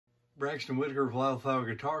Braxton Whitaker of Wildflower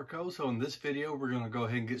Guitar Co. So in this video, we're going to go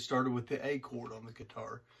ahead and get started with the A chord on the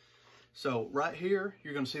guitar. So right here,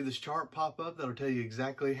 you're going to see this chart pop up that'll tell you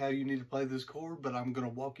exactly how you need to play this chord, but I'm going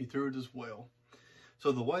to walk you through it as well.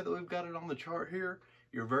 So the way that we've got it on the chart here,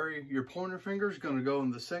 your pointer finger is going to go on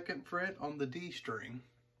the 2nd fret on the D string.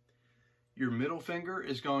 Your middle finger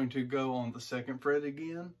is going to go on the 2nd fret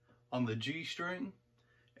again on the G string.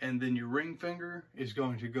 And then your ring finger is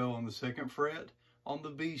going to go on the 2nd fret on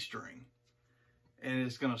the B string. And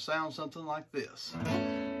it's going to sound something like this.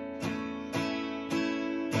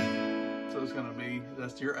 So it's going to be,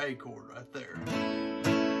 that's your A chord right there.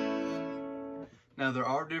 Now there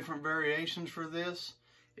are different variations for this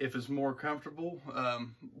if it's more comfortable.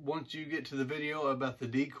 Once you get to the video about the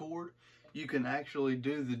D chord, you can actually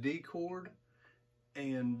do the D chord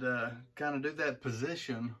and kind of do that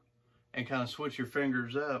position and kind of switch your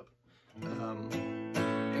fingers up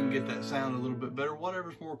and get that sound a little bit better,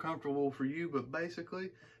 whatever's more comfortable for you. But basically,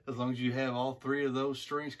 as long as you have all 3 of those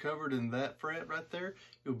strings covered in that fret right there,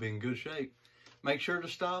 you'll be in good shape. Make sure to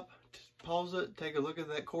stop, pause it, take a look at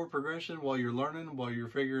that chord progression while you're learning, while you're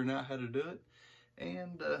figuring out how to do it,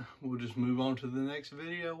 and we'll just move on to the next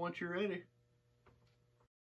video once you're ready.